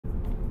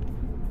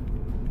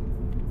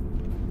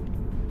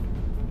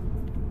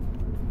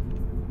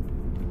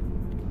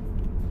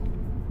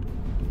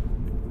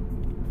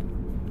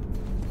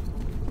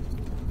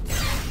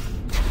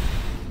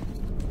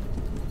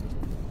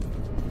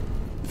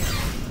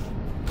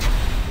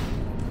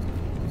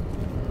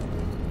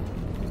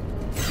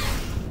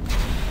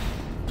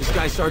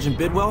guy Sergeant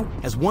Bidwell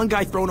has one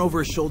guy thrown over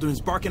his shoulder and is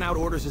barking out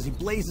orders as he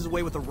blazes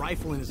away with a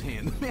rifle in his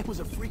hand. The man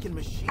was a freaking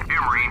machine. Here,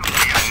 Marine.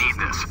 I need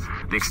this.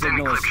 The extended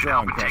Signal is clip should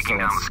help strong, in taking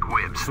down the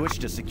squibs. Switch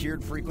to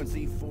secured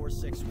frequency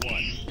 461.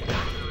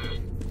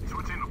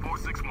 Switching to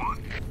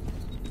 461.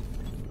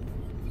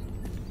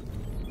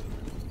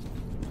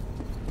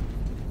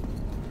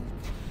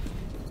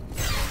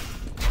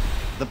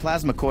 The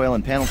plasma coil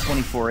in panel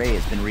 24A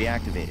has been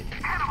reactivated.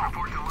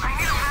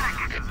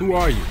 Who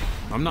are you?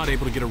 I'm not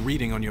able to get a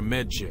reading on your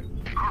med chip.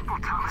 Corporal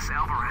Thomas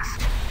Alvarez.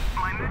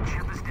 My med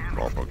chip is damaged.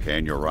 Corporal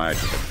Kane, your ride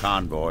to the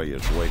convoy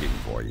is waiting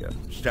for you.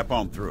 Step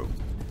on through.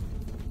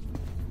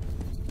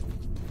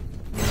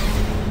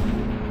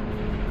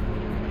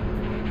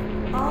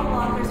 All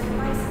walkers for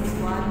license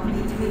squad will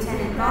meet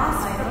Lieutenant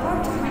Boss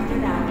for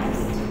 200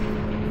 hours.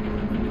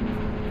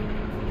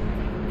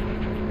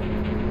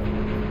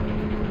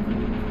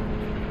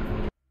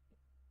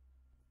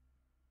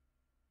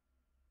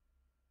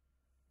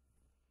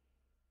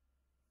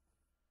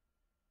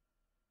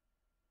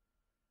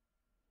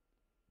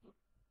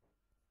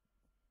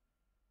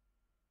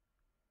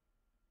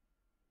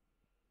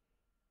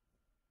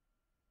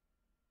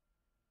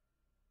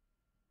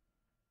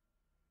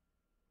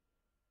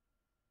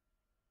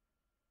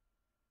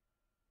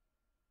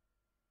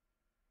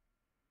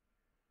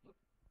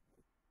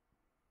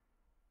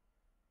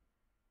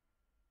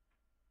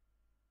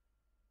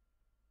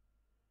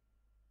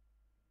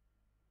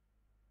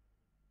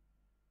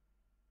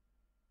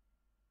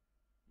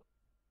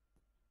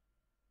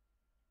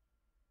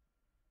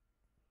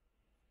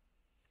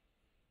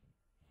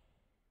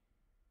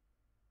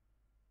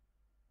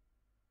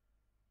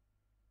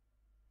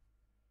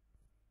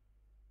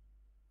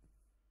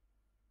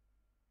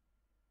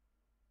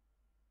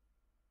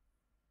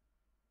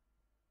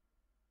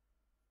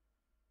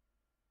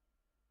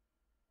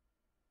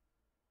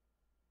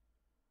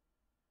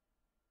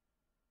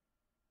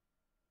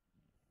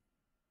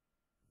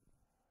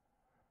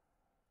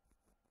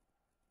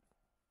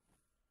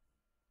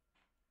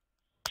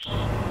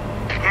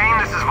 Kane,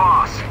 this is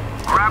Voss.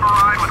 Grab a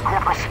ride with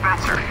Corporal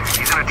Spencer.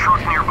 He's in a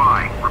truck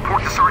nearby.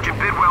 Report to Sergeant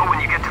Bidwell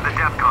when you get to the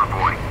death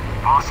convoy.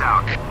 Voss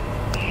out.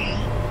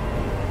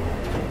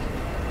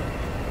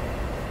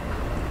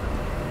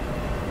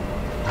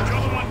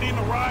 You're the one needing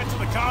a ride to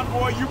the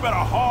convoy, you better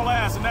haul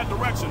ass in that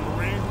direction,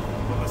 Marine.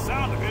 From the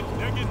sound of it,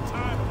 they're getting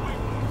tired of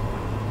waiting.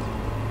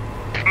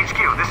 HQ,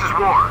 this is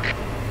War.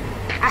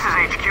 This is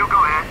HQ,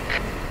 go ahead.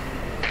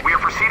 We are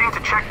proceeding to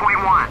checkpoint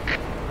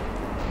 1.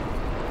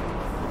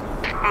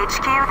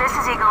 HQ, this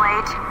is Eagle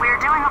 8. We are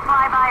doing a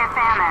flyby of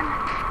famine.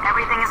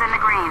 Everything is in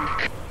the green.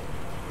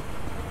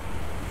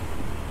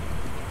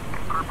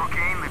 Corporal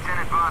Kane,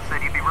 Lieutenant Voss said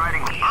you'd be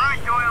riding with... All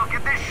right, Doyle,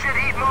 get this shit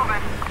heat moving.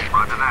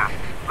 Roger that.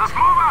 Let's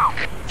move out!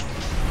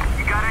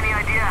 You got any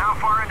idea how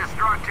far into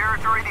Strogg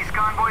territory these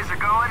convoys are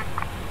going?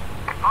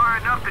 Far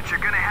enough that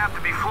you're gonna have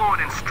to be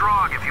fluent in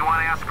Strogg if you want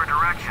to ask for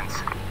directions.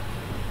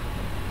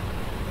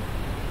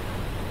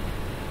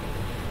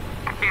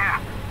 Yeah.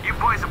 You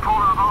boys have pulled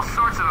off all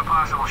sorts of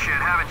impossible shit,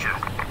 haven't you?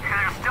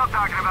 They're still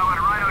talking about what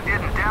Rhino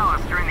did in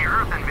Dallas during the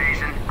Earth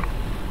invasion.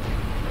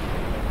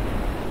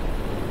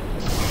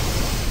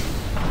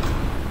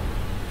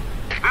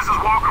 This is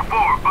Walker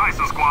 4,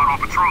 Bison Squad on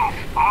patrol.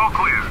 All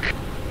clear.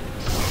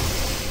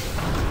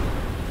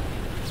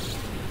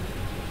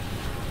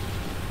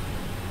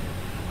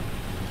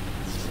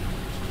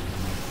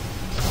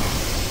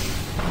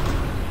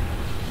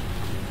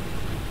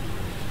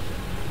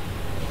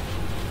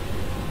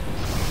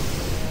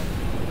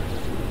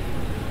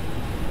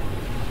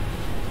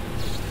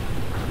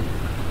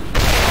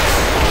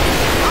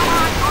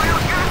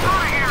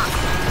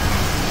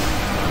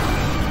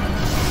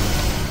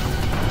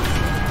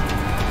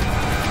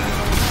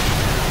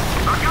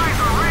 Those guys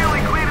are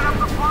really cleaning up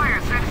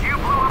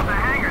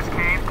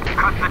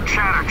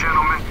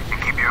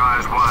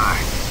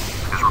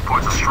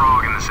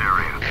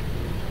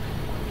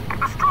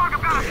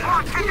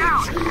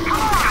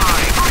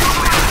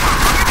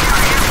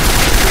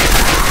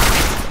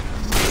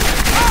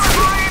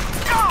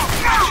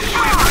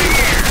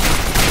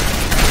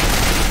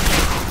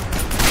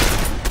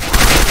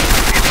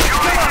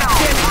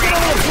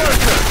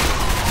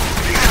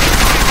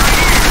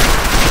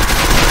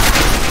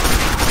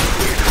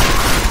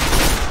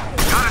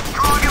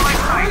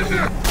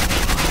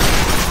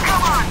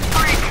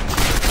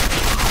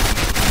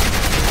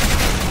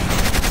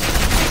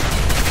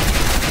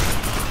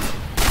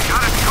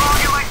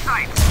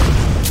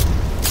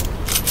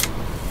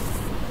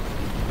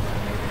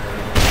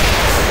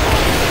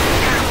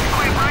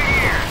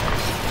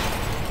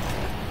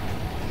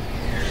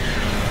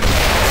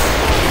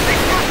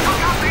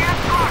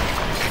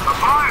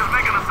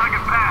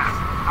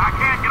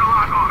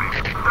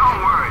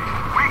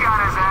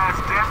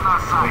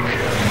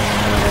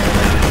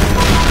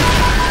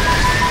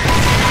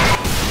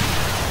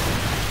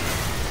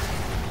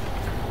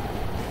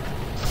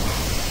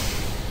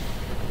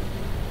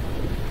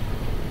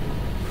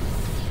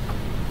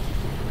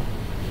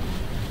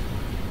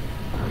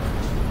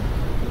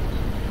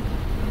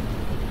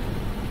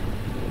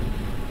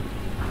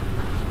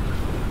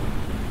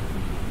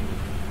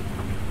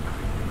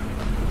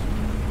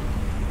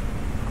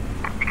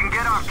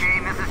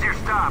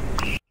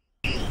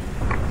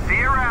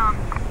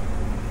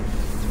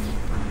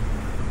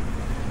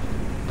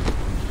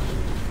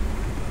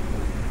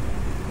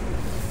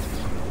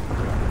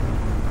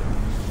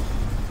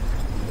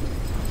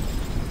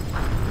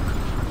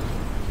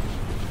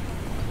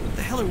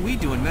we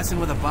doing messing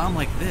with a bomb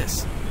like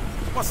this?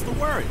 What's the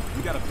worry?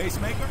 You got a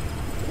pacemaker?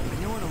 And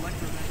you're an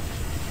electromagnet.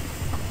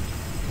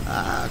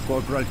 Ah,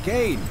 Corporal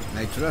Kane.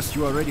 I trust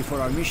you are ready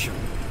for our mission.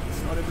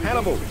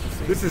 Hannibal,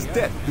 this is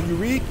Det. Do you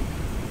read?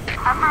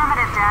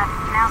 Affirmative, Det.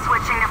 Now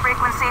switching to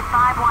frequency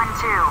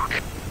 512.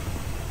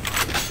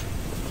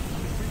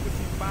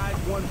 Frequency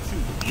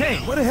 512.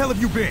 Kane, where the hell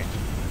have you been?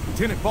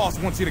 Lieutenant Boss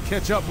wants you to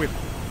catch up with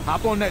him.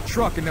 Hop on that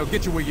truck and they'll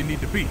get you where you need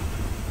to be.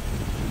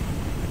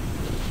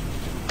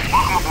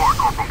 Welcome aboard,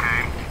 Corporal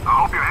Kane.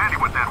 I hope you're handy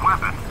with that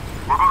weapon.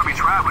 We're going to be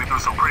traveling through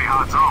some pretty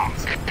hot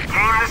zones.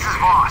 Kane, this is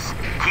Voss.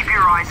 Keep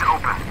your eyes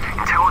open.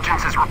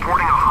 Intelligence is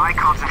reporting a high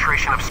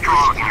concentration of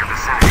Strogg in your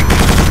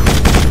vicinity.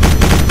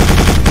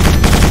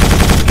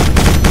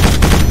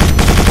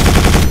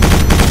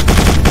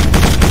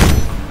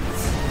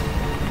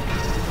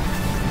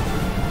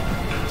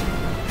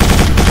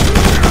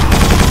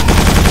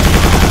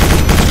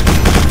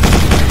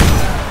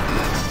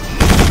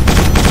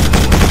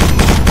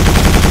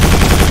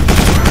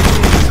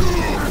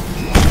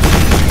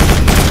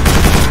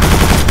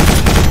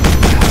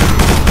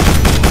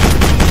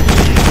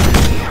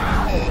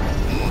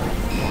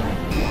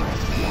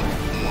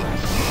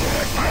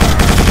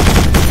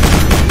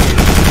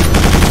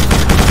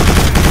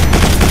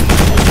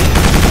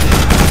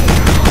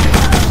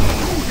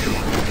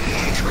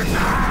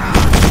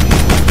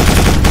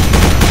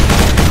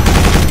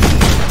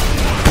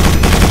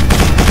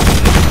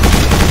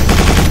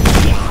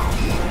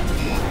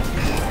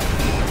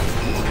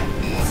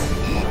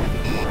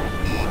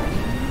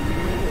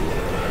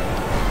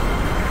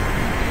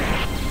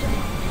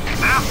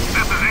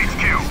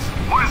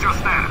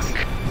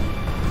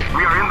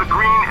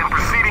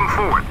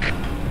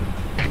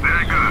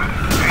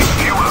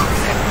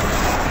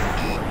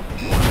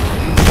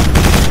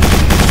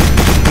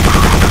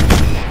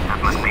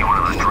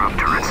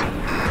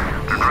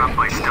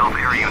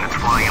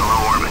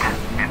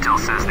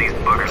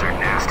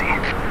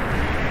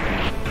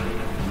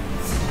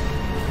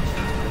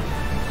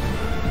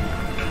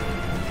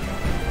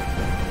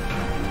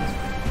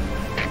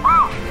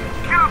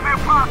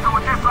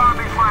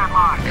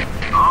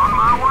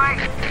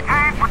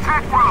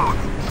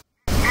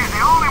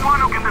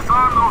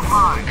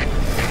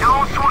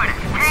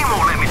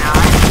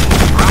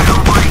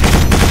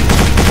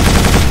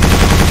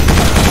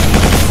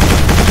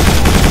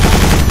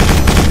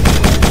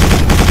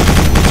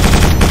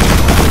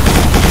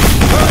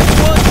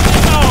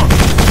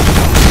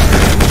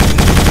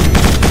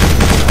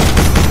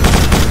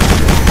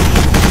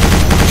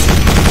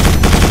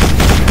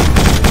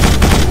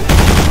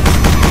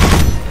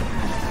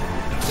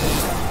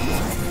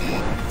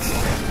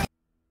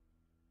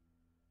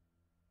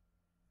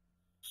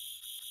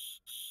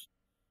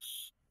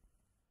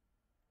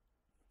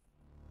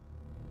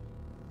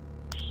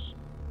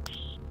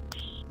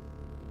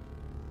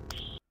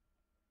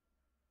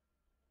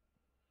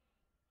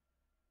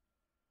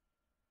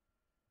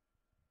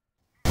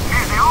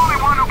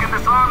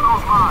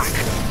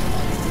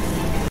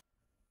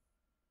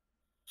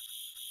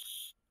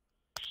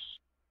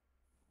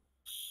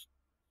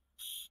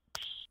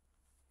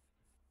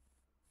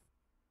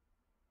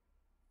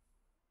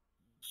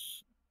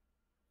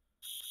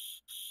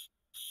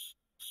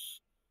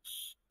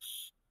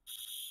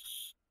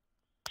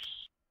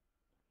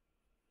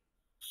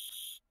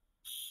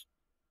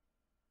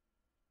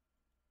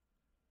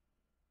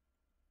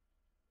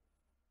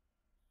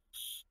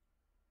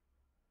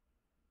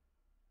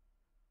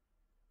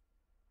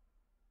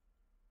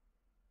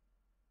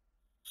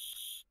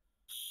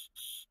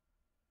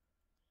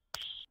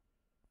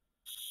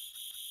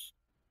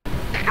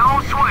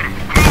 Don't sweat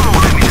it.